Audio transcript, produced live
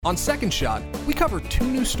On Second Shot, we cover 2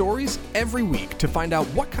 new stories every week to find out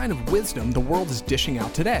what kind of wisdom the world is dishing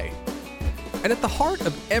out today. And at the heart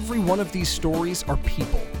of every one of these stories are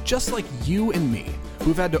people, just like you and me,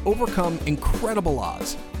 who've had to overcome incredible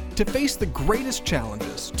odds, to face the greatest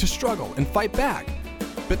challenges, to struggle and fight back.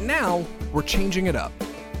 But now, we're changing it up.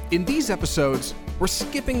 In these episodes, we're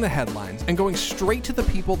skipping the headlines and going straight to the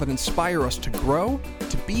people that inspire us to grow,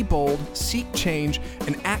 to be bold, seek change,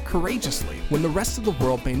 and act courageously when the rest of the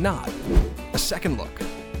world may not. A second look,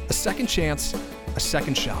 a second chance, a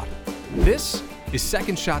second shot. This is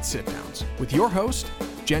Second Shot Sit-Downs with your host,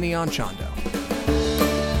 Jenny Anchondo.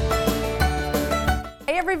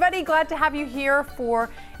 Hey everybody, glad to have you here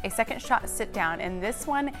for a Second Shot Sit-Down. And this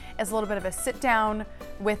one is a little bit of a sit-down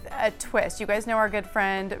with a twist. You guys know our good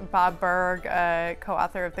friend Bob Burg,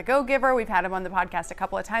 co-author of The Go-Giver. We've had him on the podcast a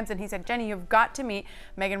couple of times, and he said, Jenny, you've got to meet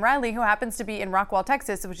Megan Riley, who happens to be in Rockwall,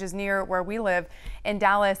 Texas, which is near where we live in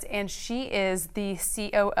Dallas, and she is the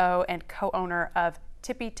COO and co-owner of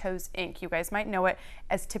Tippy Toes Inc. You guys might know it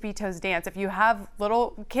as Tippy Toes Dance. If you have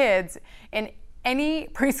little kids in any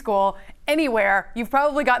preschool, anywhere, you've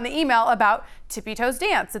probably gotten the email about Tippy Toes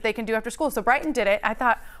Dance that they can do after school. So Brighton did it. I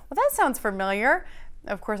thought, well, that sounds familiar.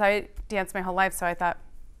 Of course, I danced my whole life, so I thought,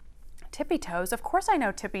 Tippy Toes, of course I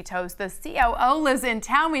know Tippy Toes. The COO lives in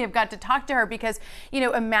town. We have got to talk to her because,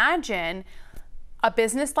 imagine a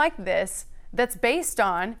business like this that's based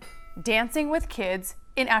on dancing with kids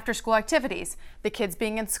in after-school activities, the kids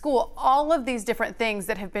being in school, all of these different things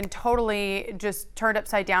that have been totally just turned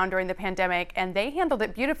upside down during the pandemic, and they handled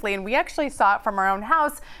it beautifully. And we actually saw it from our own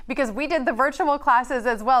house because we did the virtual classes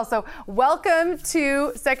as well. So welcome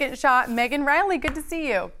to Second Shot, Megan Riley. Good to see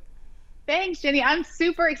you. Thanks, Jenny. I'm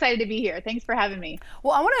super excited to be here. Thanks for having me.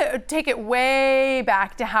 Well, I want to take it way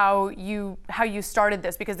back to how you started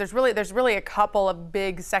this, because there's really a couple of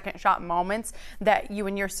big Second Shot moments that you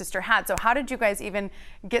and your sister had. So how did you guys even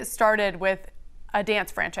get started with a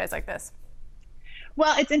dance franchise like this?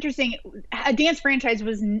 Well, it's interesting. A dance franchise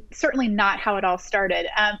was certainly not how it all started.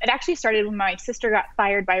 It actually started when my sister got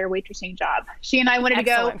fired by her waitressing job. She and I wanted to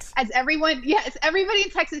go, as everybody in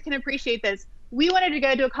Texas can appreciate this, we wanted to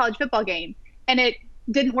go to a college football game, and it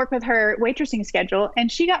didn't work with her waitressing schedule, and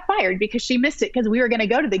she got fired because she missed it because we were going to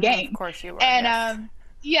go to the game. Of course you were. And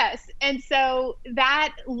yes. And so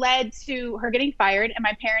that led to her getting fired, and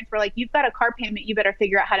my parents were like, you've got a car payment, you better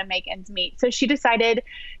figure out how to make ends meet. So she decided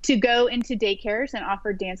to go into daycares and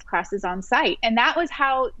offer dance classes on site. And that was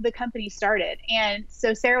how the company started. And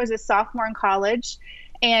so Sarah was a sophomore in college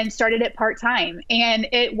and started it part-time, and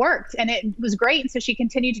it worked, and it was great. And so she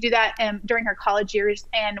continued to do that during her college years.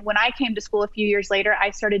 And when I came to school a few years later,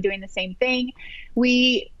 I started doing the same thing.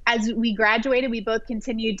 As we graduated, we both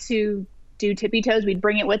continued to do Tippy Toes. We'd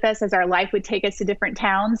bring it with us as our life would take us to different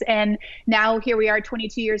towns. And now here we are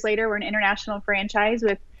 22 years later, we're an international franchise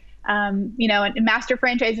with, a master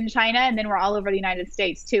franchise in China, and then we're all over the United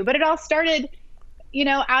States too. But it all started,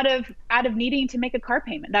 out of needing to make a car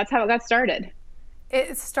payment. That's how it got started.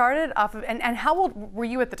 It started off of, and how old were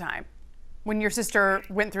you at the time when your sister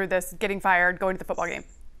went through this, getting fired, going to the football game?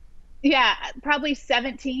 Yeah, probably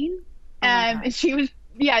 17. And she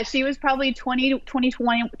was probably 20,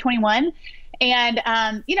 21. And,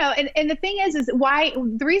 and the thing is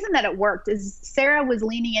the reason that it worked is Sarah was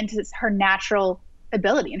leaning into her natural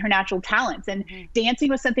ability and her natural talents, and dancing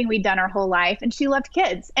was something we'd done our whole life, and she loved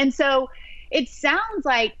kids. And so it sounds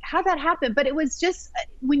like how that happened, but it was just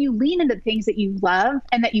when you lean into things that you love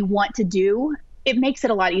and that you want to do, it makes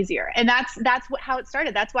it a lot easier. And that's how it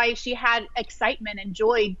started. That's why she had excitement and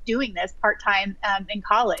joy doing this part-time in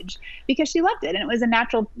college, because she loved it, and it was a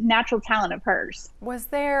natural talent of hers. Was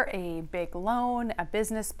there a big loan, a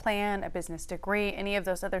business plan, a business degree, any of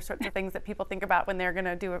those other sorts of things that people think about when they're going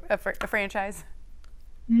to do a franchise?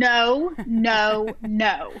 No. No,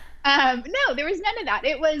 there was none of that.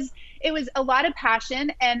 It was a lot of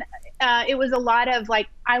passion, and it was a lot of like,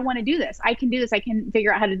 I want to do this. I can do this. I can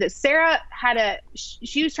figure out how to do this. Sarah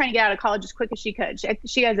she was trying to get out of college as quick as she could.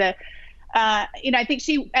 She has I think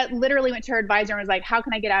she literally went to her advisor and was like, how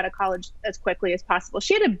can I get out of college as quickly as possible?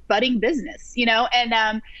 She had a budding business,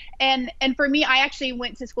 and for me, I actually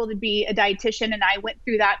went to school to be a dietitian, and I went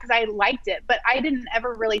through that because I liked it, but I didn't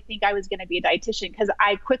ever really think I was going to be a dietitian because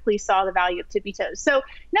I quickly saw the value of Tippy Toes. So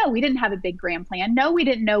no, we didn't have a big grand plan. No, we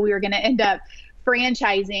didn't know we were going to end up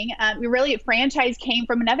franchising. Franchise came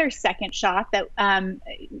from another Second Shot that,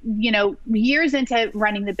 years into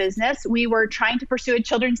running the business, we were trying to pursue a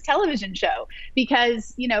children's television show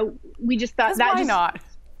because, we just thought why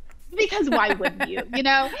because why wouldn't you, But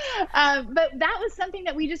that was something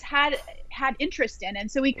that we just had had interest in.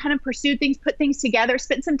 And so we kind of pursued things, put things together,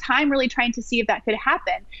 spent some time really trying to see if that could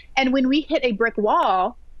happen. And when we hit a brick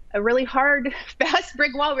wall, a really hard, fast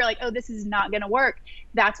brick wall, we were like, oh, this is not going to work.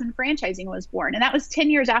 That's when franchising was born. And that was 10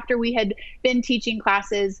 years after we had been teaching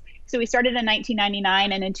classes. So we started in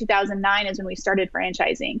 1999, and in 2009 is when we started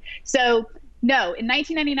franchising. So no, in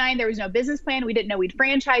 1999, there was no business plan. We didn't know we'd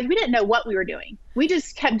franchise. We didn't know what we were doing. We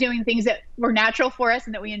just kept doing things that were natural for us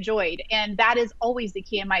and that we enjoyed. And that is always the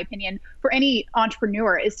key, in my opinion, for any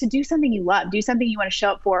entrepreneur, is to do something you love, do something you want to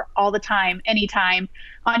show up for all the time, anytime,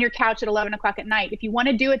 on your couch at 11 o'clock at night. If you want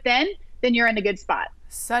to do it then you're in a good spot.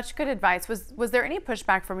 Such good advice. Was there any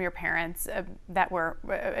pushback from your parents that were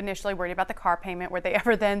initially worried about the car payment? Were they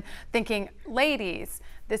ever then thinking, ladies,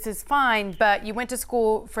 this is fine, but you went to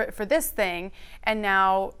school for this thing, and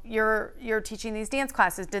now you're teaching these dance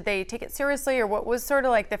classes? Did they take it seriously, or what was sort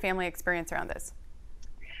of like the family experience around this?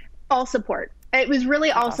 All support. It was really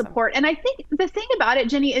That's all awesome. support. And I think the thing about it,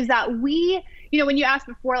 Jenny, is that we, when you asked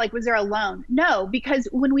before, like, was there a loan? No, because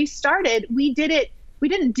when we started, we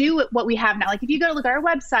didn't do what we have now. Like, if you go to look at our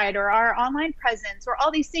website or our online presence or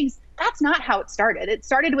all these things, that's not how it started. It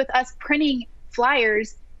started with us printing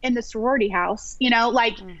flyers in the sorority house,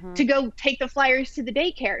 to go take the flyers to the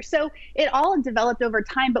daycare. So it all developed over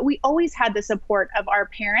time, but we always had the support of our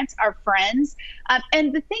parents, our friends.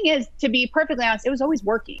 And the thing is, to be perfectly honest, it was always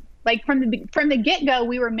working. Like, from the get-go,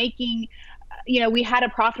 we were making, we had a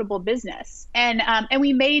profitable business, and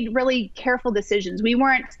we made really careful decisions.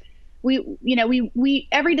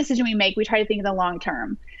 Every decision we make, we try to think of the long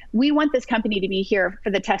term. We want this company to be here for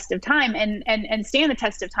the test of time and stand the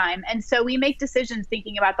test of time. And so we make decisions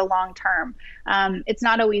thinking about the long term. It's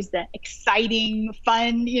not always the exciting,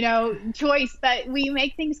 fun, choice, but we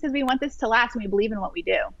make things because we want this to last and we believe in what we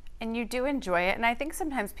do. And you do enjoy it. And I think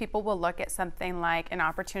sometimes people will look at something like an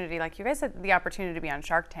opportunity, like you guys had the opportunity to be on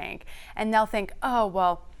Shark Tank, and they'll think, oh,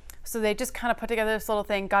 well, so they just kind of put together this little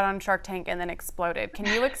thing, got on Shark Tank, and then exploded. Can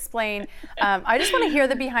you explain? I just want to hear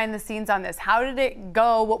the behind the scenes on this. How did it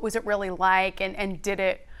go? What was it really like? And did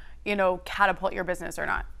it, catapult your business or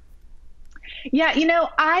not? Yeah,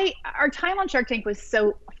 our time on Shark Tank was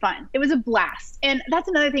so fun. It was a blast. And that's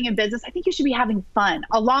another thing in business. I think you should be having fun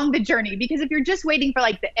along the journey, because if you're just waiting for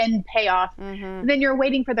like the end payoff, then you're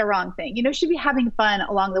waiting for the wrong thing. You should be having fun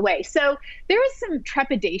along the way. So there was some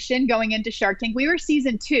trepidation going into Shark Tank. We were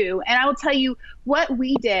season 2, and I will tell you what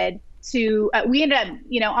we did to, we ended up,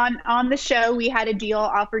 on the show, we had a deal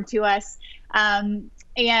offered to us. And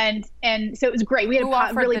so it was great. We had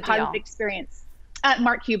a really positive experience.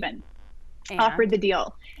 Mark Cuban. Offered the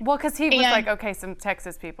deal. Well, because he was like, okay, some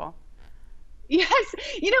Texas people. Yes.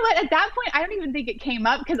 You know what? At that point, I don't even think it came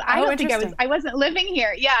up, because I don't think I wasn't living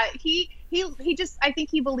here. Yeah. He just, I think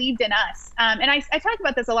he believed in us. And I talk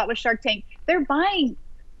about this a lot with Shark Tank. They're buying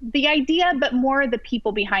the idea, but more the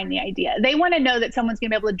people behind the idea. They want to know that someone's going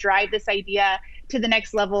to be able to drive this idea to the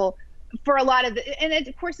next level for a lot of and it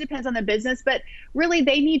of course depends on the business, but really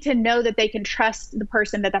they need to know that they can trust the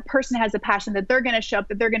person, that person has a passion, that they're going to show up,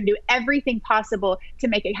 that they're going to do everything possible to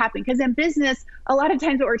make it happen. Because in business, a lot of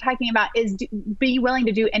times what we're talking about is be willing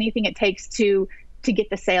to do anything it takes to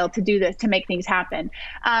get the sale, to do this, to make things happen.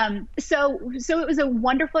 So it was a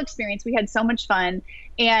wonderful experience. We had so much fun.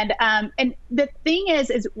 And the thing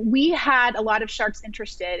is we had a lot of sharks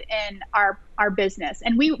interested in our business.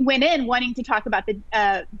 And we went in wanting to talk about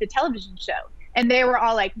the television show. And they were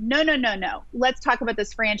all like, no. Let's talk about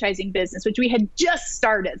this franchising business, which we had just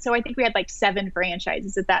started. So I think we had like 7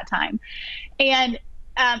 franchises at that time. And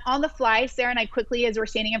on the fly, Sarah and I quickly, as we're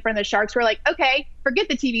standing in front of the sharks, we're like, okay, forget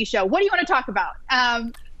the TV show. What do you want to talk about?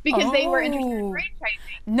 Because they were interested in franchising.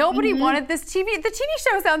 Nobody wanted this TV. The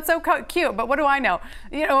TV show sounds so cute, but what do I know?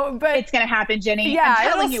 But it's going to happen, Jenny.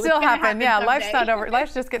 Yeah, it'll still happen. Yeah, life's not over.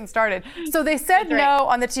 Life's just getting started. So they said no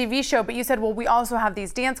on the TV show, but you said, well, we also have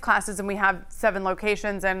these dance classes and we have 7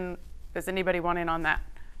 locations. And does anybody want in on that?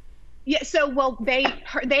 Yeah. So, well, they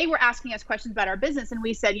were asking us questions about our business, and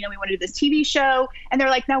we said, we want to do this TV show. And they're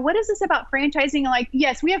like, now, what is this about franchising? And like,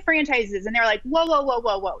 yes, we have franchises. And they're like,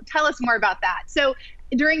 whoa. Tell us more about that. So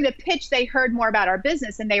during the pitch, they heard more about our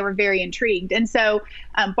business and they were very intrigued. And so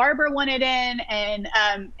Barbara wanted in, and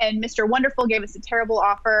Mr. Wonderful gave us a terrible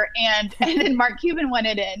offer, and then Mark Cuban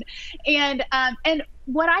wanted in. And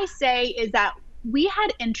what I say is that we had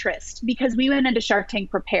interest because we went into Shark Tank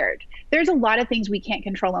prepared. There's a lot of things we can't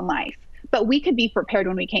control in life, but we could be prepared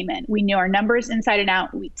when we came in. We knew our numbers inside and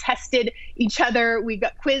out. We tested each other. We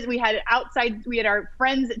got quizzed. We had our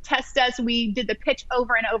friends test us. We did the pitch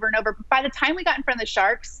over and over and over. But by the time we got in front of the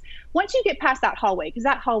sharks, once you get past that hallway, because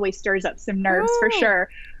that hallway stirs up some nerves for sure,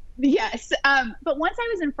 Yes. But once I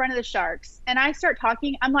was in front of the sharks and I start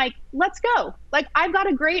talking, I'm like, let's go. Like I've got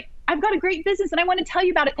a great business and I want to tell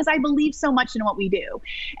you about it because I believe so much in what we do.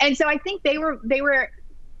 And so I think they were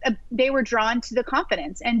drawn to the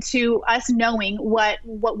confidence and to us knowing what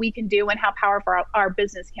we can do and how powerful our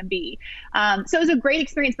business can be. So it was a great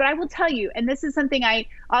experience, but I will tell you, and this is something I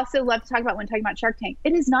also love to talk about when talking about Shark Tank,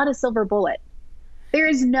 it is not a silver bullet. There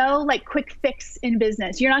is no like quick fix in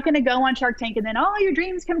business. You're not going to go on Shark Tank and then all your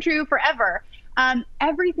dreams come true forever.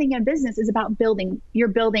 Everything in business is about building. You're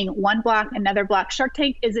building one block, another block. Shark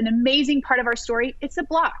Tank is an amazing part of our story. It's a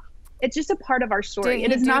block. It's just a part of our story.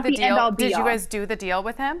 It is not the end all be all. Did you guys do the deal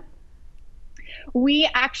with him? We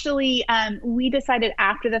actually we decided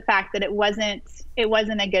after the fact that it wasn't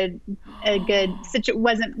a good situation,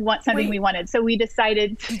 wasn't something we wanted. So we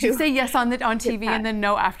decided to. Did you say yes on TV and then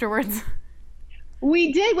no afterwards?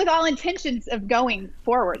 We did with all intentions of going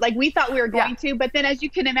forward. Like we thought we were going to, but then as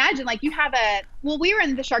you can imagine, like you have we were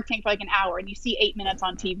in the Shark Tank for like an hour and you see 8 minutes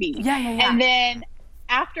on TV. Yeah. And then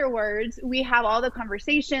afterwards we have all the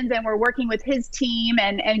conversations and we're working with his team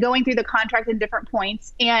and going through the contract in different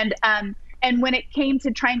points. And when it came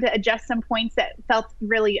to trying to adjust some points that felt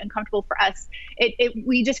really uncomfortable for us,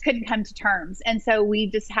 we just couldn't come to terms. And so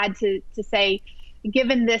we just had to say,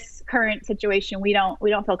 given this current situation, we don't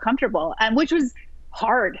feel comfortable, which was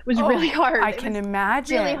hard. It was really hard. I can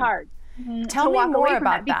imagine. Really hard. Tell me more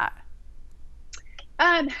about that.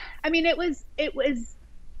 I mean, it was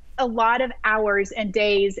a lot of hours and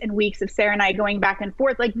days and weeks of Sarah and I going back and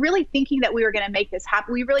forth, like really thinking that we were going to make this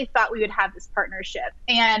happen. We really thought we would have this partnership.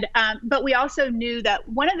 And, but we also knew that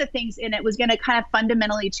one of the things in it was going to kind of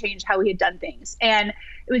fundamentally change how we had done things. And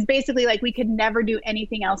it was basically like we could never do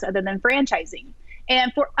anything else other than franchising.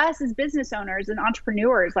 And for us as business owners and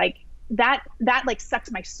entrepreneurs, like that like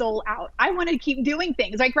sucks my soul out. I want to keep doing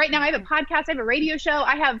things. Like right now I have a podcast, I have a radio show,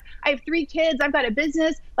 I have 3 kids, I've got a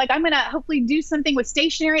business. Like I'm going to hopefully do something with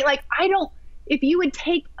stationery. Like if you would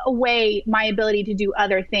take away my ability to do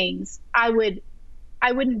other things, I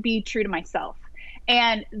wouldn't be true to myself.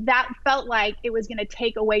 And that felt like it was going to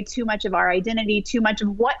take away too much of our identity, too much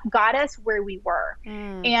of what got us where we were.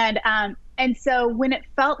 And so when it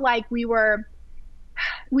felt like we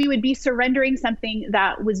would be surrendering something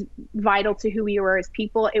that was vital to who we were as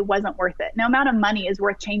people, it wasn't worth it. No amount of money is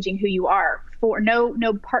worth changing who you are for. No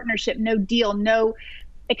partnership, no deal, no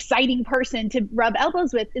exciting person to rub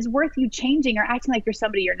elbows with is worth you changing or acting like you're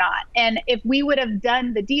somebody you're not. And if we would have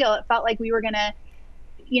done the deal, it felt like we were going to,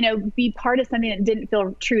 be part of something that didn't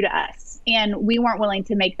feel true to us. And we weren't willing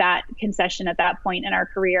to make that concession at that point in our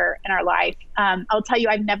career, in our life. I'll tell you,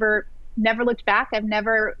 I've never looked back. I've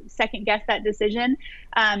never second guessed that decision.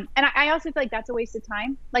 And I also feel like that's a waste of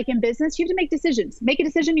time. Like in business, you have to make decisions. Make a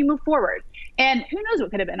decision, you move forward. And who knows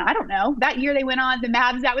what could have been? I don't know. That year they went on, the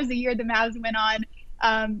Mavs, that was the year the Mavs went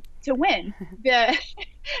on to win the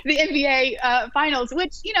NBA finals,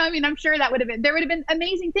 which, I'm sure there would have been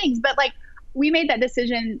amazing things, but like we made that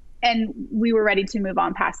decision and we were ready to move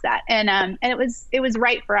on past that. And it was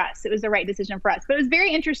right for us. It was the right decision for us, but it was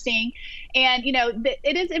very interesting. And,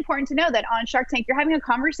 it is important to know that on Shark Tank, you're having a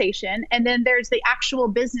conversation and then there's the actual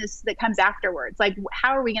business that comes afterwards. Like,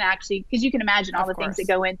 how are we going to actually, because you can imagine all the things that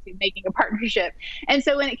go into making a partnership. And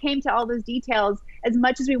so when it came to all those details, as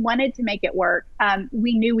much as we wanted to make it work,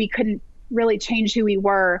 we knew we couldn't really change who we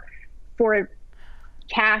were for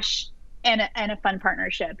cash and a fun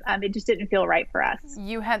partnership. It just didn't feel right for us.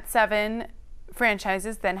 You had 7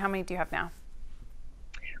 franchises. Then how many do you have now?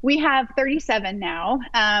 We have 37 now.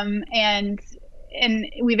 And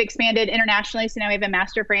we've expanded internationally. So now we have a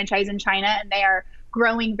master franchise in China and they are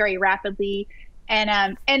growing very rapidly. And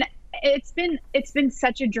it's been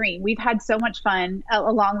such a dream. We've had so much fun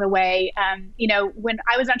along the way. When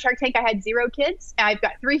I was on Shark Tank, I had 0 kids. I've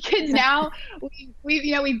got 3 kids now.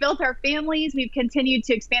 We've built our families. We've continued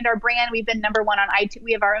to expand our brand. We've been #1 on iTunes.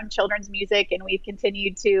 We have our own children's music and we've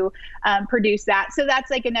continued to produce that. So that's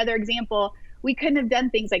like another example. We couldn't have done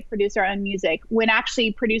things like produce our own music when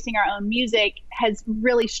actually producing our own music has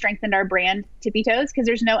really strengthened our brand, Tippy Toes, because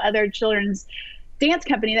there's no other children's dance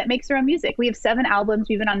company that makes their own music. We have 7 albums.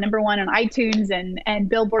 We've been on #1 on iTunes and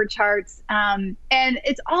Billboard charts. And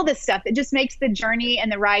it's all this stuff. It just makes the journey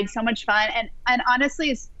and the ride so much fun. And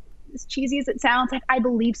honestly, as cheesy as it sounds, like I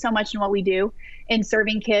believe so much in what we do in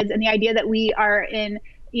serving kids and the idea that we are in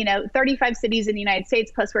 35 cities in the United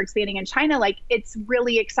States, plus we're expanding in China. Like, it's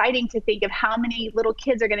really exciting to think of how many little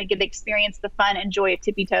kids are going to get to experience the fun and joy of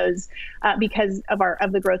Tippy Toes because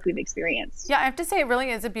of the growth we've experienced. Yeah, I have to say it really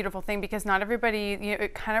is a beautiful thing, because not everybody,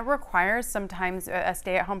 it kind of requires sometimes a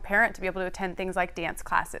stay-at-home parent to be able to attend things like dance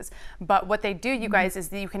classes. But what they do, you guys, is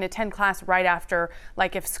that you can attend class right after,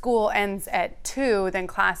 like if school ends at 2, then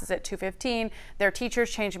class is at 2:15. Their teachers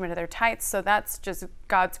change them into their tights. So that's just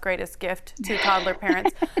God's greatest gift to toddler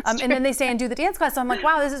parents. And then they stay and do the dance class. So I'm like,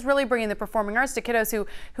 wow, this is really bringing the performing arts to kiddos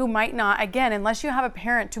who might not, again, unless you have a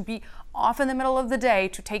parent to be off in the middle of the day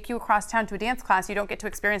to take you across town to a dance class, you don't get to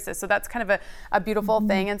experience this. So that's kind of a beautiful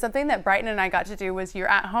thing, and something that Brighton and I got to do was your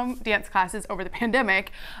at-home dance classes over the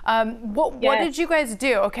pandemic. What did you guys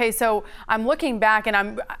do? Okay, so I'm looking back,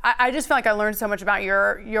 and I just feel like I learned so much about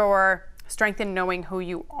your strength in knowing who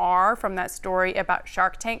you are from that story about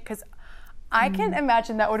Shark Tank, because I can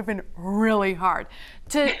imagine that would have been really hard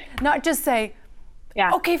to not just say,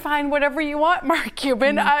 okay, fine, whatever you want, Mark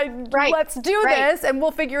Cuban, let's do this and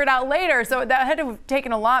we'll figure it out later. So that had to have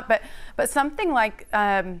taken a lot, but something like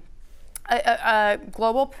a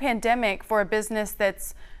global pandemic for a business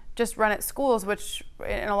that's just run at schools, which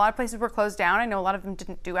in a lot of places were closed down. I know a lot of them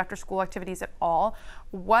didn't do after school activities at all.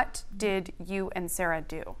 What did you and Sarah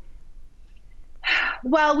do?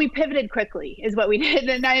 Well, we pivoted quickly is what we did.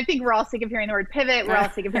 And I think we're all sick of hearing the word pivot. We're all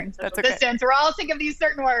sick of hearing social distance. We're all sick of these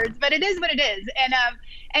certain words, but it is what it is.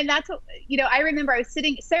 And that's what, I remember I was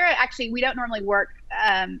sitting, Sarah, actually, we don't normally work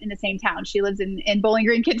in the same town. She lives in Bowling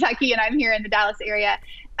Green, Kentucky, and I'm here in the Dallas area.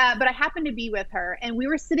 But I happened to be with her, and we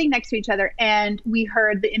were sitting next to each other, and we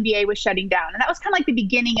heard the NBA was shutting down. And that was kind of like the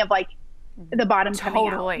beginning of like the bottom coming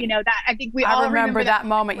out. That I think we all remember that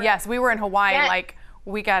moment. Yes, we were in Hawaii, like,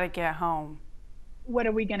 we got to get home. What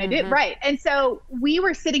are we going to do? Right. And so we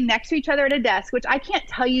were sitting next to each other at a desk, which I can't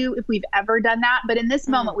tell you if we've ever done that. But in this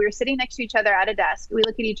moment, we were sitting next to each other at a desk. We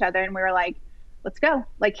look at each other and we were like, let's go.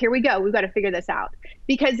 Like, here we go. We've got to figure this out.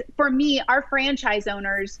 Because for me, our franchise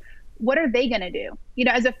owners, what are they going to do?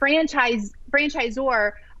 As a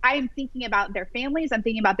franchisor, I am thinking about their families. I'm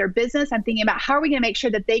thinking about their business. I'm thinking about how are we going to make sure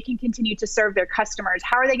that they can continue to serve their customers?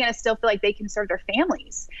 How are they going to still feel like they can serve their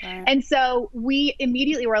families? Right. And so we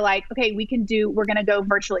immediately were like, okay, we're going to go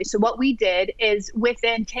virtually. So what we did is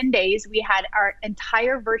within 10 days, we had our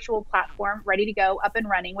entire virtual platform ready to go, up and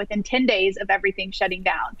running within 10 days of everything shutting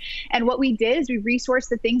down. And what we did is we resourced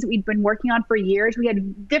the things that we'd been working on for years. We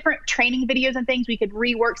had different training videos and things. We could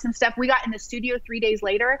rework some stuff. We got in the studio 3 days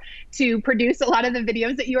later to produce a lot of the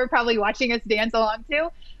videos that you were probably watching us dance along to.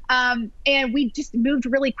 And we just moved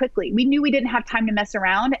really quickly. We knew we didn't have time to mess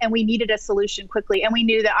around, and we needed a solution quickly. And we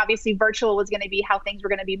knew that obviously virtual was going to be how things were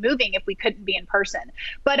going to be moving if we couldn't be in person.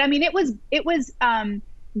 But I mean, it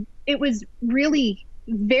was really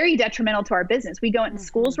very detrimental to our business. We go into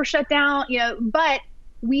schools were shut down, but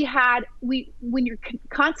when you're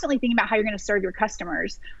constantly thinking about how you're going to serve your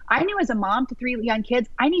customers, I knew as a mom to 3 young kids,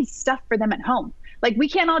 I need stuff for them at home. Like, we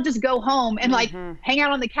can't all just go home and like hang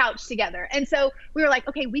out on the couch together. And so we were like,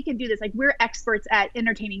 okay, we can do this. Like, we're experts at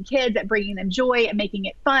entertaining kids, at bringing them joy and making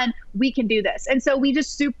it fun. We can do this. And so we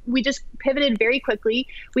just pivoted very quickly.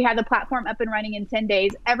 We had the platform up and running in 10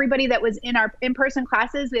 days. Everybody that was in our in-person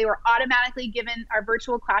classes, they were automatically given our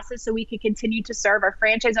virtual classes so we could continue to serve. Our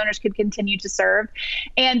franchise owners could continue to serve.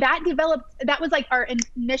 And that was like our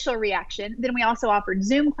initial reaction. Then we also offered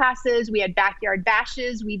Zoom classes. We had backyard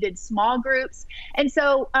bashes. We did small groups. And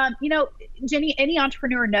so, Jenny, any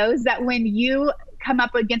entrepreneur knows that when you come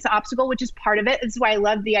up against an obstacle, which is part of it, this is why I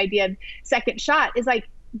love the idea of second shot, is like,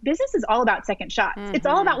 business is all about second shots. It's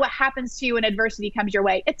all about what happens to you when adversity comes your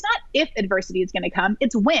way. It's not if adversity is going to come,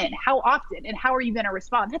 it's when, how often, and how are you going to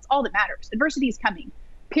respond? That's all that matters. Adversity is coming,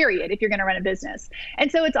 period, if you're going to run a business.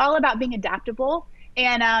 And so it's all about being adaptable.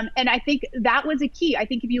 And I think that was a key. I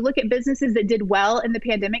think if you look at businesses that did well in the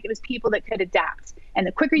pandemic, it was people that could adapt. And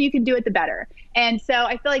the quicker you can do it, the better. And so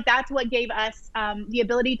I feel like that's what gave us the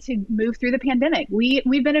ability to move through the pandemic. We've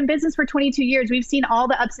been in business for 22 years. We've seen all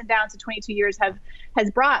the ups and downs that 22 years has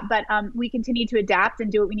brought, but we continue to adapt and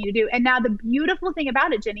do what we need to do. And now the beautiful thing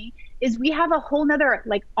about it, Jenny, is we have a whole nother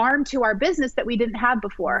like arm to our business that we didn't have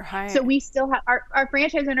before. Right. So we still have our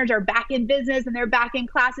franchise owners are back in business and they're back in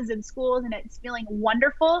classes in schools and it's feeling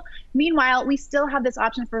wonderful. Meanwhile, we still have this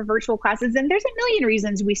option for virtual classes, and there's a million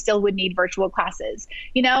reasons we still would need virtual classes.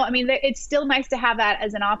 It's still nice to have that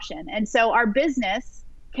as an option. And so our business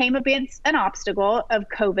came against an obstacle of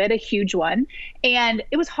COVID, a huge one. And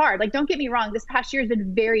it was hard. Like, don't get me wrong, this past year has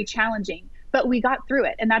been very challenging, but we got through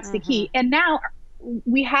it. And that's the key. And now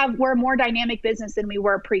we're a more dynamic business than we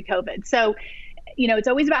were pre-COVID. So it's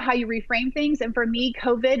always about how you reframe things. And for me,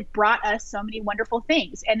 COVID brought us so many wonderful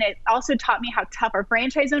things. And it also taught me how tough our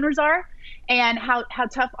franchise owners are and how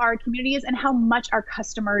tough our community is and how much our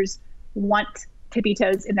customers want Tippy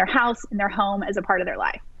Toes in their house, in their home, as a part of their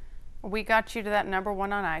life. We got you to that #1 on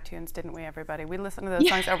iTunes, didn't we, everybody? We listened to those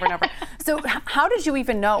songs over and over. So how did you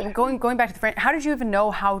even know, going back to the how did you even know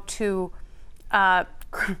how to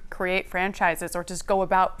create franchises or just go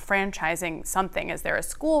about franchising something? Is there a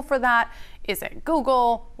school for that? Is it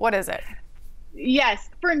Google? What is it? Yes,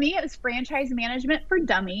 for me, it was franchise management for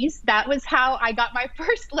dummies. That was how I got my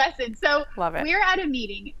first lesson. So Love it. We were at a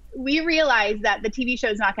meeting. We realized that the TV show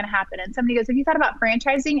is not going to happen. And somebody goes, have you thought about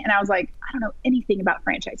franchising? And I was like, I don't know anything about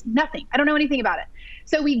franchising. Nothing. I don't know anything about it.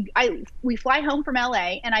 So we fly home from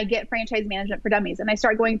LA and I get franchise management for dummies and I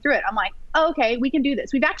start going through it. I'm like, oh, okay, we can do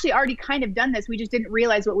this. We've actually already kind of done this. We just didn't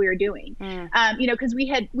realize what we were doing. Because we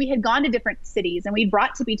had gone to different cities and we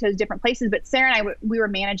brought Tippy Toes different places, but Sarah and I, we were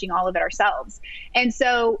managing all of it ourselves. And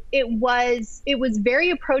so it was very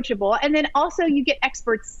approachable. And then also you get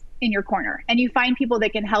experts in your corner and you find people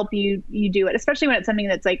that can help you do it, especially when it's something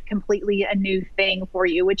that's like completely a new thing for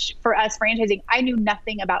you, which for us franchising, I knew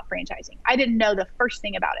nothing about franchising. I didn't know the first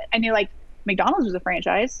thing about it. I knew like McDonald's was a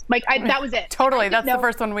franchise. Like that was it. Totally. That's the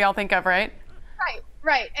first one we all think of, right?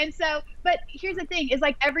 Right. And so, but here's the thing is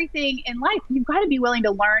like everything in life, you've got to be willing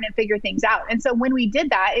to learn and figure things out. And so when we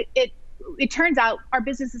did that, it turns out our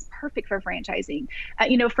business is perfect for franchising.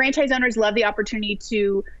 Franchise owners love the opportunity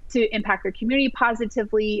to impact their community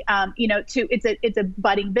positively. It's a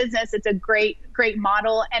budding business. It's a great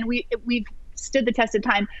model. And we've stood the test of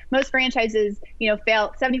time. Most franchises,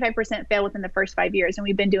 75% fail within the first 5 years. And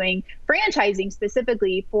we've been doing franchising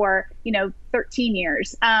specifically for, 13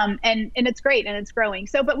 years. And it's great and it's growing.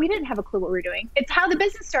 So, but we didn't have a clue what we were doing. It's how the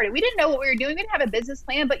business started. We didn't know what we were doing. We didn't have a business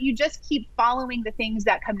plan, but you just keep following the things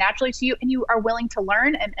that come naturally to you and you are willing to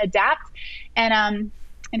learn and adapt. And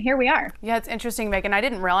here we are. Yeah, it's interesting, Megan. I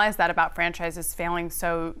didn't realize that about franchises failing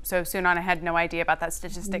so soon on. I had no idea about that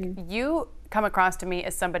statistic. You come across to me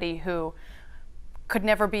as somebody who could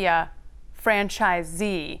never be a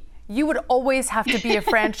franchisee. You would always have to be a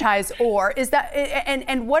franchisor. Is that,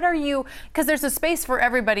 and what are you, because there's a space for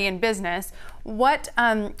everybody in business. What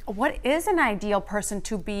is an ideal person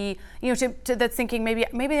to be, that's thinking maybe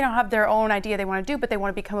they don't have their own idea they want to do, but they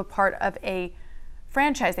want to become a part of a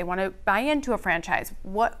franchise. They want to buy into a franchise.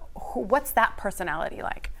 What's that personality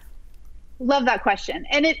like? Love that question.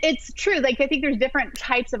 And it's true. Like, I think there's different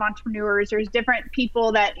types of entrepreneurs. There's different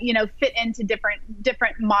people that, fit into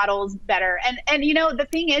different models better. And the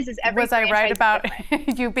thing is every Was I right about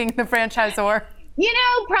you being the franchisor?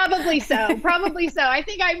 Probably so. Probably so. I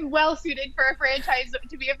think I'm well suited for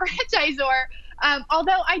to be a franchisor.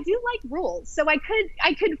 Although I do like rules, so I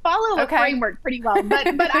could follow a framework pretty well, but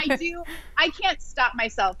I can't stop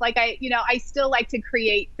myself. Like I still like to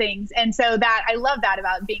create things. And so that I love that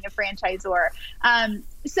about being a franchisor.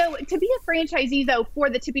 So to be a franchisee though, for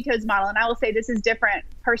the Tippy Toes model, and I will say this is different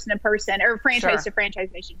person to person or franchise to franchise,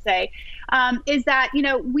 I should say, is that,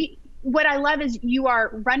 what I love is you are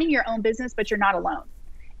running your own business, but you're not alone.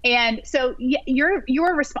 And so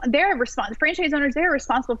franchise owners, they're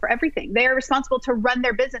responsible for everything. They're responsible to run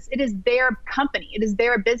their business. It is their company. It is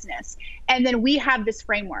their business. And then we have this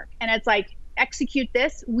framework and it's like, execute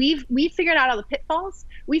this. We've figured out all the pitfalls.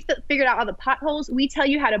 We've figured out all the potholes. We tell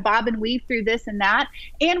you how to bob and weave through this and that.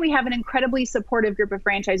 And we have an incredibly supportive group of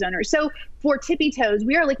franchise owners. So for Tippy Toes,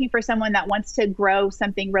 we are looking for someone that wants to grow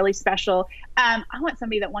something really special. I want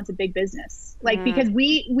somebody that wants a big business, because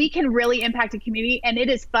we can really impact a community and it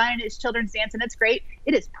is fun. It's children's dance and it's great.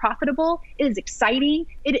 It is profitable. It is exciting.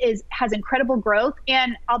 Has incredible growth.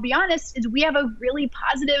 And I'll be honest, is we have a really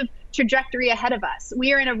positive trajectory ahead of us.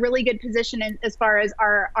 We are in a really good position as far as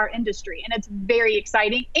our industry, and it's very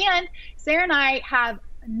exciting. And Sarah and I have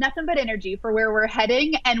nothing but energy for where we're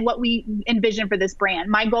heading and what we envision for this brand.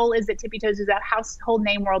 My goal is that Tippy Toes is a household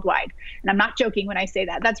name worldwide. And I'm not joking when I say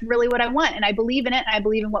that. That's really what I want. And I believe in it and I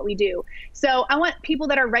believe in what we do. So I want people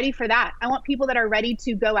that are ready for that. I want people that are ready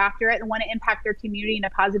to go after it and want to impact their community in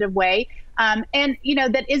a positive way. And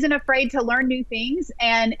that isn't afraid to learn new things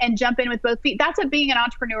and jump in with both feet. That's what being an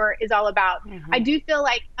entrepreneur is all about. I do feel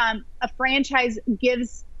like a franchise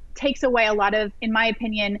takes away a lot of, in my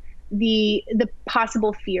opinion, the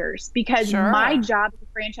possible fears, because my job as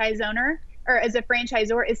a franchise owner or as a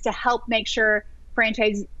franchisor is to help make sure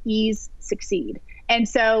franchisees succeed. And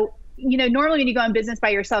so, normally when you go in business by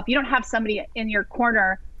yourself, you don't have somebody in your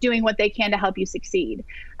corner doing what they can to help you succeed.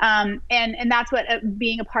 And that's what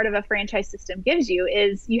being a part of a franchise system gives you,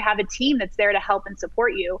 is you have a team that's there to help and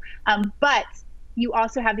support you. But you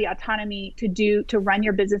also have the autonomy to run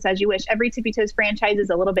your business as you wish. Every Tippy Toes franchise is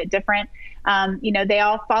a little bit different. They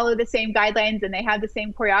all follow the same guidelines and they have the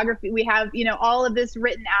same choreography. We have, all of this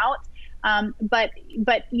written out. But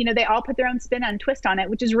they all put their own spin and twist on it,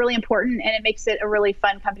 which is really important, and it makes it a really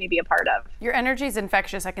fun company to be a part of. Your energy is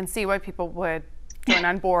infectious. I can see why people would join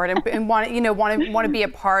on board and want to be a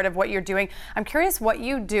part of what you're doing. I'm curious what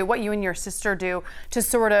you and your sister do to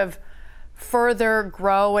sort of further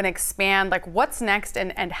grow and expand. Like, what's next,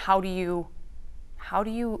 and how do you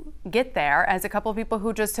get there as a couple of people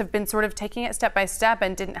who just have been sort of taking it step by step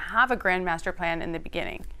and didn't have a grand master plan in the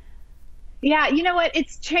beginning? Yeah, you know what?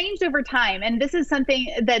 It's changed over time. And this is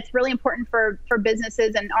something that's really important for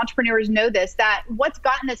businesses, and entrepreneurs know this, that what's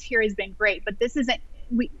gotten us here has been great, but this isn't,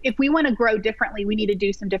 if we want to grow differently, we need to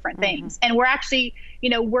do some different things. And we're actually,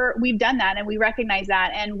 we've done that, and we recognize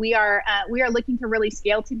that. And we are looking to really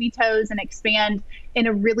scale Tippy Toes and expand in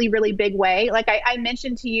a really, really big way. Like I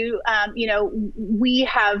mentioned to you, we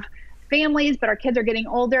have families, but our kids are getting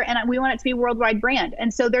older, and we want it to be a worldwide brand.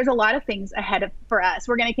 And so there's a lot of things ahead for us.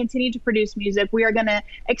 We're going to continue to produce music. We are going to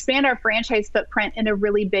expand our franchise footprint in a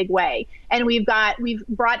really big way. And we've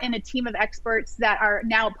brought in a team of experts that are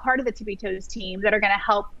now part of the Tippy Toes team that are going to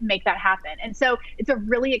help make that happen. And so it's a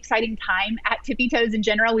really exciting time at Tippy Toes in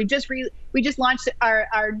general. We just launched our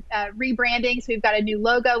rebranding. So we've got a new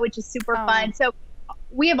logo, which is super fun. So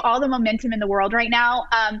we have all the momentum in the world right now.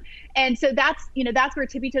 And so that's where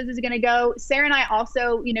Tippy Toes is going to go. Sarah and I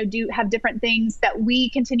also, do have different things that we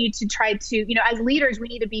continue to try to, as leaders, we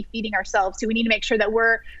need to be feeding ourselves. So we need to make sure that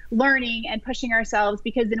we're learning and pushing ourselves,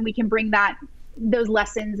 because then we can bring those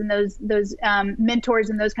lessons and those mentors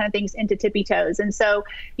and those kind of things into Tippy Toes. And so,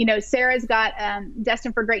 Sarah's got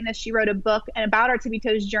Destined for Greatness. She wrote a book about our Tippy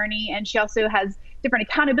Toes journey, and she also has different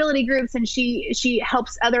accountability groups, and she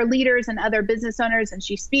helps other leaders and other business owners, and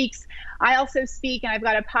she speaks. I also speak, and I've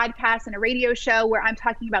got a podcast and a radio show where I'm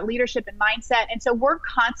talking about leadership and mindset. And so we're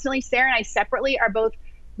constantly, Sarah and I separately are both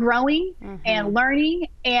growing and learning.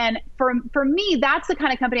 And for me, that's the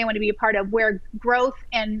kind of company I want to be a part of, where growth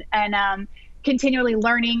and continually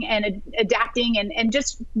learning and adapting and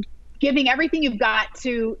just giving everything you've got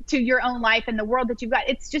to your own life and the world that you've got.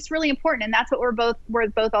 It's just really important. And that's what we're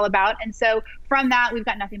both all about. And so from that, we've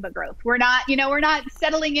got nothing but growth. We're not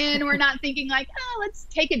settling in. We're not thinking like, let's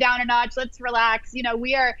take it down a notch. Let's relax.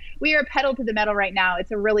 We are pedal to the metal right now. It's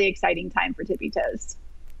a really exciting time for Tippy Toes.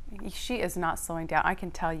 She is not slowing down. I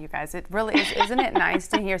can tell you guys, it really is. Isn't it nice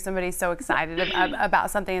to hear somebody so excited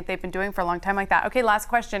about something that they've been doing for a long time like that? Okay, last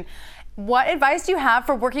question. What advice do you have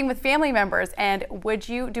for working with family members, and would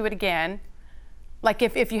you do it again? Like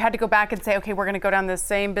if you had to go back and say, okay, we're going to go down the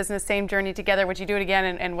same business, same journey together, would you do it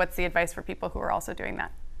again? And what's the advice for people who are also doing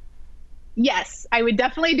that? Yes, I would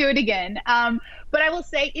definitely do it again. But I will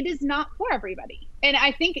say it is not for everybody. And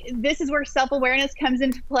I think this is where self-awareness comes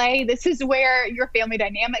into play. This is where your family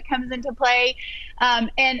dynamic comes into play.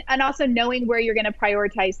 And also knowing where you're going to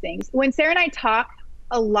prioritize things. When Sarah and I talk,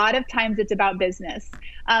 a lot of times it's about business.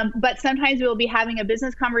 But sometimes we'll be having a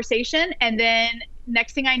business conversation, and then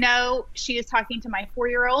next thing I know, she is talking to my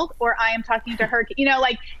 4-year-old, or I am talking to her.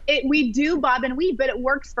 We do bob and weave, but it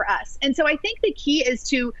works for us. And so I think the key is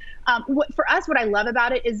to, for us, what I love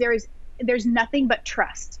about it is there's nothing but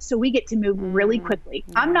trust. So we get to move really quickly.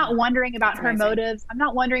 Yeah. I'm not wondering about her motives. I'm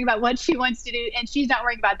not wondering about what she wants to do. And she's not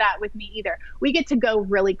worrying about that with me either. We get to go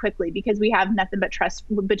really quickly because we have nothing but trust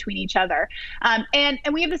between each other. And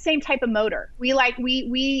we have the same type of motor. We like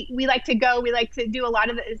to go, we like to do a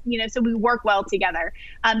lot of it, so we work well together.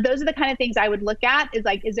 Those are the kind of things I would look at,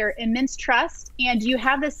 is there immense trust, and do you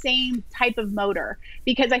have the same type of motor?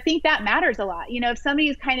 Because I think that matters a lot. If somebody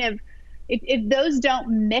is kind of, if those don't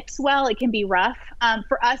mix well, it can be rough.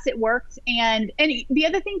 For us, it worked. And the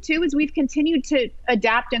other thing too is we've continued to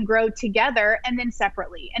adapt and grow together and then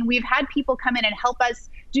separately. And we've had people come in and help us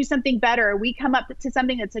do something better. We come up to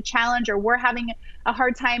something that's a challenge, or we're having a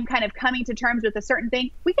hard time kind of coming to terms with a certain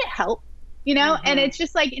thing. We get help. And it's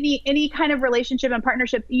just like any kind of relationship and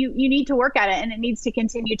partnership, you need to work at it, and it needs to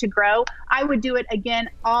continue to grow. I would do it again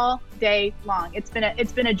all day long. It's been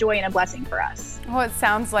a joy and a blessing for us. Well, it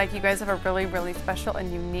sounds like you guys have a really, really special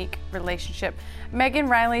and unique relationship. Megan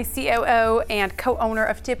Riley, COO and co-owner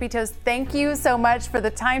of Tippy Toes, thank you so much for the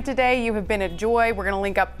time today. You have been a joy. We're going to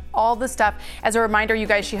link up all the stuff. As a reminder, you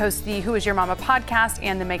guys, she hosts the Who Is Your Mama podcast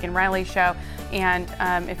and the Megan Riley Show. And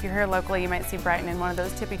if you're here locally, you might see Brighton in one of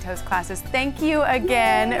those Tippy Toes classes. Thank you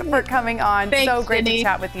again for coming on. Thanks, so great Sydney. to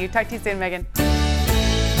chat with you. Talk to you soon, Megan.